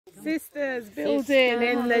Sisters building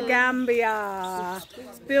in the Gambia.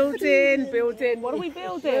 Building. What are we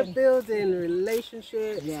building? We're building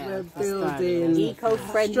relationships. We're building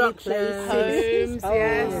eco-friendly homes.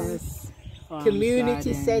 Yes.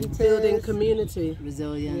 Community centres. Building community.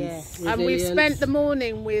 Resilience. Yes. And we've spent the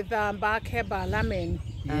morning with Barkeba Lamin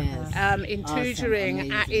in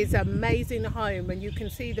tutoring at his amazing home, and you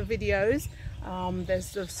can see the videos.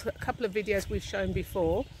 There's a couple of videos we've shown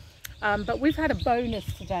before. But we've had a bonus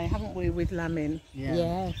today, haven't we, with Lamin?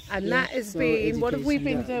 Yes. And that has been, what have we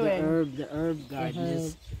been doing? The herb garden,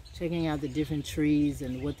 just checking out the different trees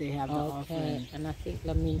and what they have to offer. And I think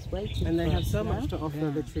Lamin's waiting. And they have so much to offer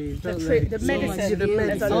the trees. The medicine.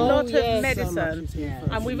 There's a lot of medicine.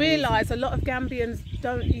 And we realise a lot of Gambians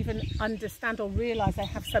don't even understand or realise they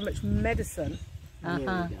have so much medicine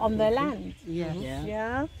on their land.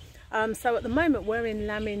 Yeah. So at the moment we're in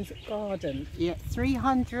Lamin's garden. Yeah,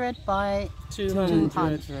 300 by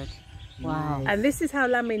 200. Wow. And this is how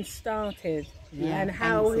Lamin started. And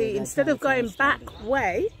how he, instead of going back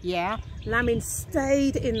way, Lamin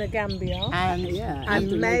stayed in the Gambia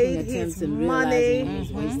and made his money.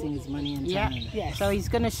 He's wasting his money and time. So he's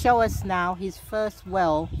going to show us now his first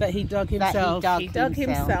well that he dug himself. He dug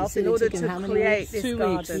himself in order to create this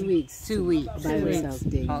garden. 2 weeks. By himself.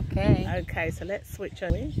 Okay, so let's switch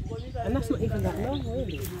over. And that's not even that long,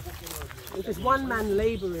 really. It was one man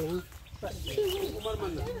labouring, but 2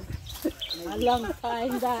 weeks. A long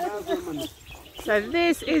time that. So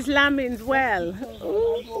this is Lamin's well.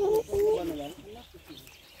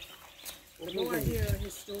 No idea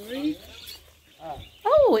his story.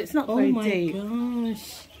 Oh, it's not very deep. Oh my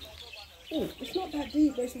gosh. Oh, it's not that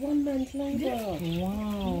deep, it's one man's labour.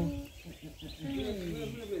 Wow.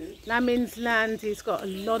 Lamin's land, he's got a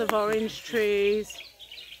lot of orange trees.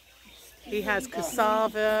 He has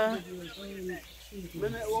cassava.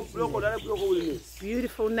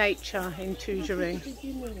 Beautiful nature in Tutoring.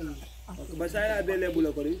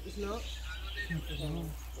 It's not?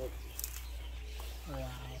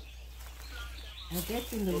 I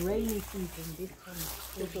guess in the rainy season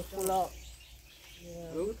this will full up.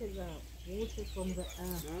 Look at that. Water from the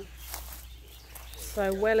earth.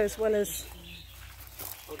 So well as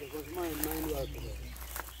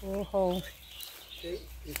borehole.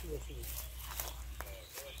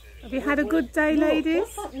 Have you had a good day,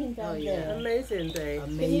 ladies? Amazing day.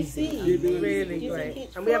 Amazing. Really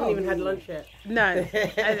great. And we haven't even had lunch yet. No.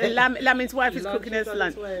 Lamin's wife is cooking us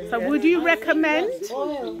lunch. So would you recommend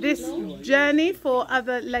this journey for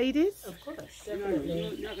other ladies? Of course,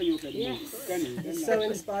 definitely. It's so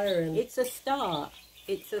inspiring. It's a start.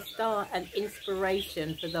 It's a start and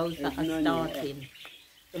inspiration for those that are starting.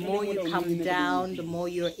 The more you come down, the more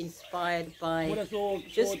you're inspired by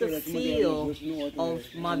just the feel of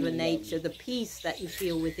Mother Nature, the peace that you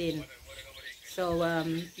feel within. So,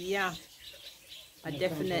 yeah, I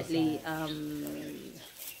definitely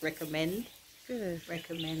recommend.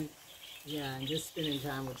 Yeah, and just spending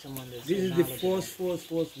time with someone that's This is the first well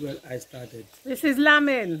I started. This is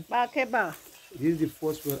Lamin, Barkeba. This is the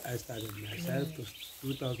first well I started myself. It was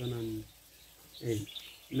 2008,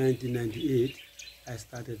 1998. I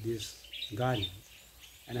started this garden,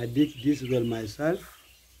 and I did this well myself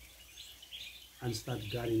and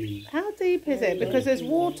started gardening. How deep is it? Because there's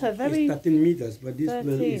water very... It's 13 meters, but this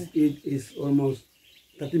well is almost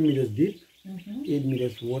 13 meters deep, 8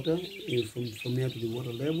 meters water from here to the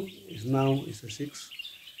water level. It's a 6,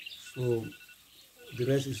 so the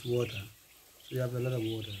rest is water. So you have a lot of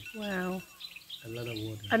water. Wow. A lot of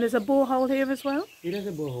water. And there's a borehole here as well? It has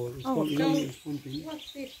a borehole. It's pumping.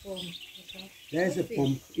 What's this one? There's a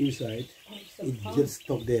pump inside. It just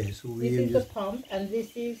stopped there. So this is the pump, and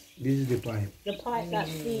this is the pipe. The pipe that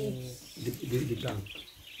feeds the tank.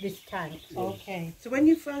 This tank. Yes. Okay. So when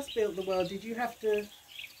you first built the well, did you have to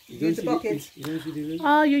use a bucket?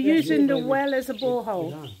 Oh, you're using the well as a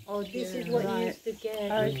borehole. Oh, this is what you used to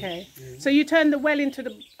get. Okay. So you turned the well into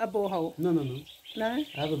a borehole? No. No? I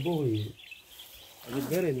have a borehole here.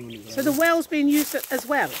 So the well's being used as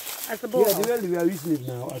well as the borehole? Yeah, the well we are using it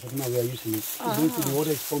now. As of now, we are using it. The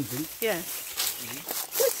water is pumping. Yeah.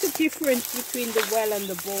 What's the difference between the well and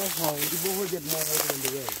the borehole? The borehole gets more water than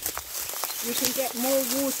the well. You can get more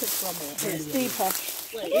water from it. It's deeper.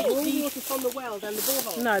 Wait, more water from the well than the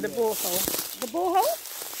borehole? No, the borehole. The borehole?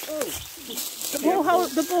 Oh.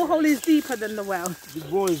 The borehole is deeper than the well. The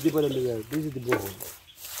borehole is deeper than the well. This is the borehole.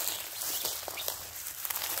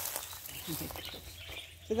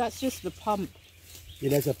 So that's just the pump.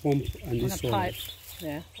 Yeah, that's a pump and this a pipe.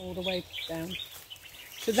 Yeah, all the way down.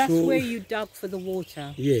 So that's where you dug for the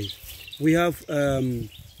water? Yes. We have,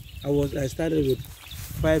 I started with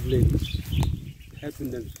 5 ladies,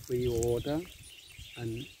 helping them free water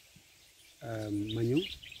and manure.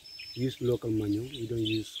 We use local manure. We don't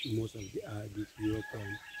use most of this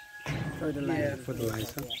European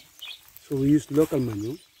fertilizer. So we use local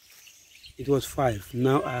manure. It was 5.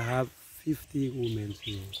 Now I have 50 women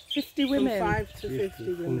here. 50 women? From 5 to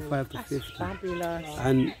 50 women. From 5 to That's 50. fabulous.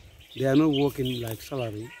 And they are not working like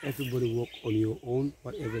salary. Everybody work on your own.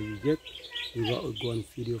 Whatever you get, you go and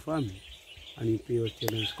feed your family. And you pay your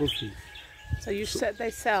children's school fees. So you said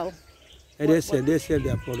they sell? They sell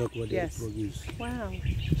their product, what they produce. Wow.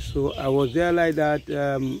 So I was there like that.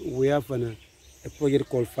 We have a project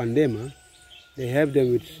called Fandema. They help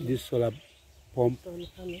them with this solar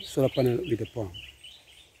panel with a pump.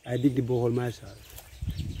 I dig the borehole myself.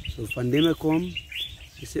 So Fandema come,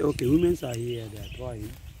 they say, okay, women are here, they are trying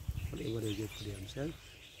whatever they get for themselves.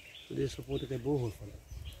 So they supported the borehole for them.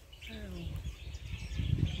 Wow.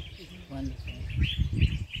 Wonderful.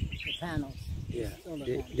 The panels. Yeah,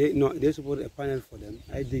 they support a panel for them.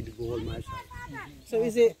 I dig the borehole myself. So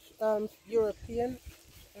is it European?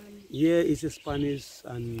 Yeah, it's a Spanish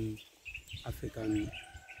and African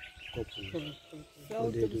couple. So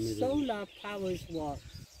the solar powers what?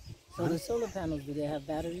 So the solar panels, do they have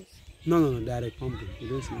batteries? No, direct pumping. You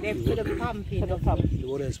don't see. They put a pump in. The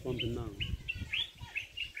water is pumping now.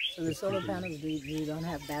 So the solar panels, you don't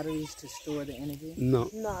have batteries to store the energy? No.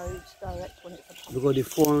 No, it's direct when it's a pump. Because the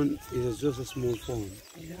phone is just a small phone.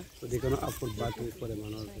 So they cannot afford battery for them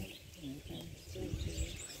and all that.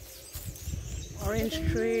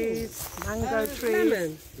 Orange trees, mango trees.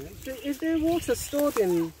 Lemon. So is there water stored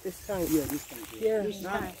in this tank? Yeah, this tank.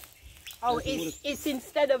 Yeah. Oh, it's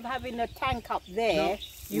instead of having a tank up there,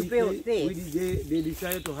 you built this. They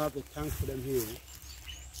decided to have a tank for them here.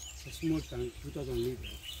 It's a small tank, 2,000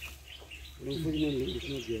 liters. But unfortunately, it's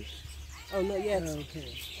not yet. Oh, not yet.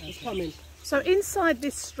 Okay. It's coming. So inside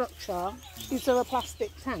this structure, is there a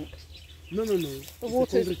plastic tank? No. The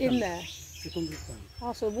water's in there. It's a concrete tank.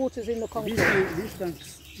 Oh, so water's in the concrete. These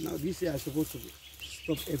tanks, now these are supposed to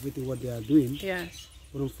stop everything what they are doing. Yes.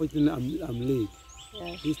 But unfortunately, I'm late.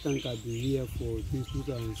 Yes. This tank has been here since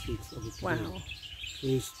 2006. Of the Wow. So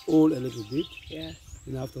it's old a little bit. Yes.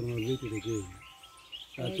 And I have to renovate it again.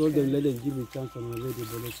 So I told them, let them give me a chance to renovate it,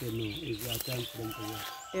 but they said no, it's their time for them to work.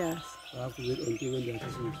 Yes. So I have to wait until when they are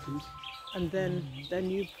season finished. And then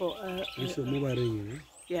you put It's a mobile ring, you know?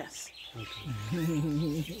 yes.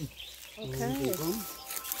 Okay. Okay.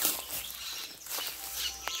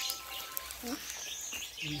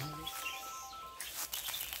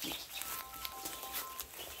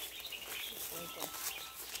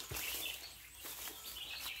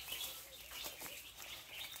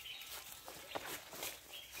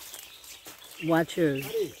 Watch her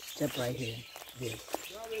step right here. Yes.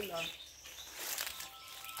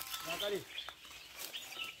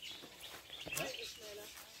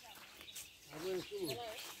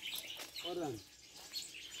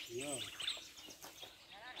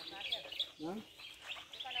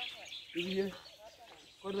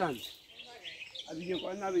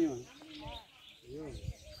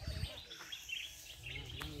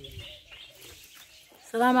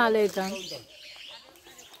 Salam alaikum.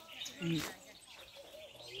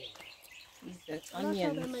 That's how they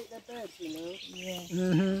make their beds, you know.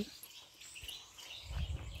 Yeah.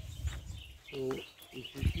 So if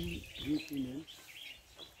you see these women,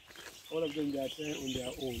 all of them they are trying on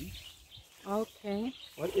their own. Okay.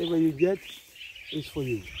 Whatever you get is for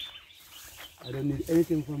you. I don't need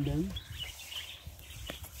anything from them.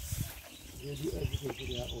 They do everything to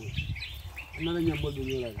their own. Another nyambol do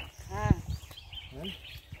you like?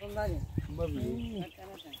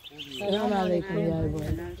 Salam alaikum, ya boy.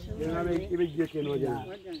 Jangan ibe jeke no jana.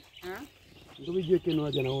 Ibe jeke no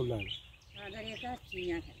jana all that.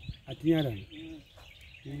 Atinya dan.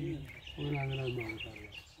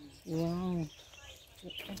 Wow.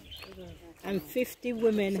 And 50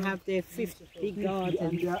 women have their 50 gardens.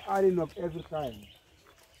 And they are adding up every time.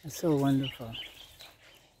 That's so wonderful.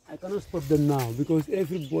 I cannot stop them now because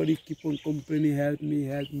everybody keep on complaining, help me,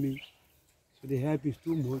 help me. So the help is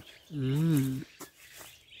too much.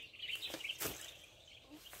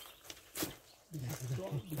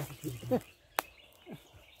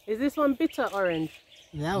 Is this one bitter orange?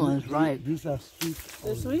 That one's ripe. These are sweet.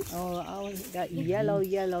 They're sweet? Oh, I always got yellow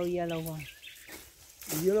one.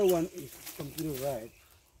 The yellow one is completely ripe.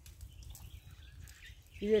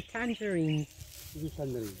 These are tangerines. This is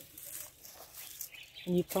tangerine.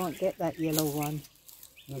 And you can't get that yellow one.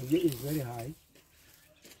 Now the yield is very high.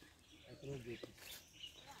 I cannot get it.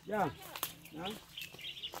 Yeah. Now?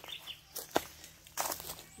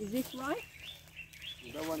 Is this right?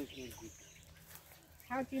 That one is not good.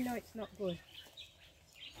 How do you know it's not good?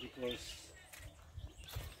 Because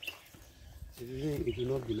it will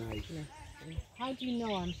not be nice. No. How do you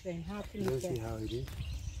know I'm saying? How can You you see say? how it is?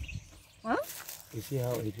 Huh? You see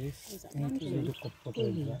how it is? Mandarin?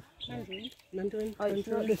 Mandarin? Oh, it's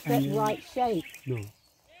not the right shape. No.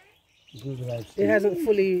 Good right. It hasn't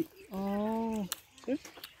fully. Oh.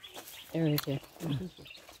 There it is.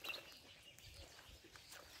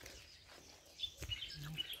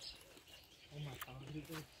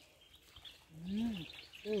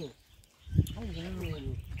 Oh wow.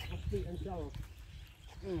 Sweet and sour.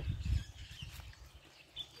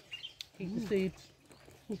 Keep the seeds.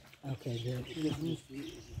 Okay, good.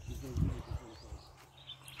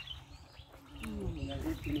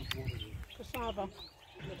 Cassava.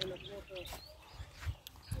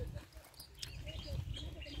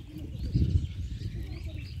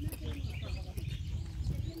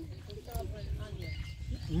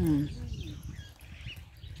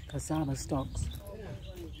 Cassava stalks.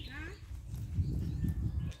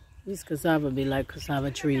 These cassava be like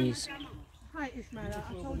cassava trees. Hi Ismail,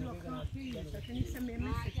 I told you I can't hear you, so can you send me a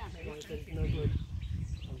message?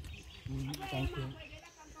 Thank you.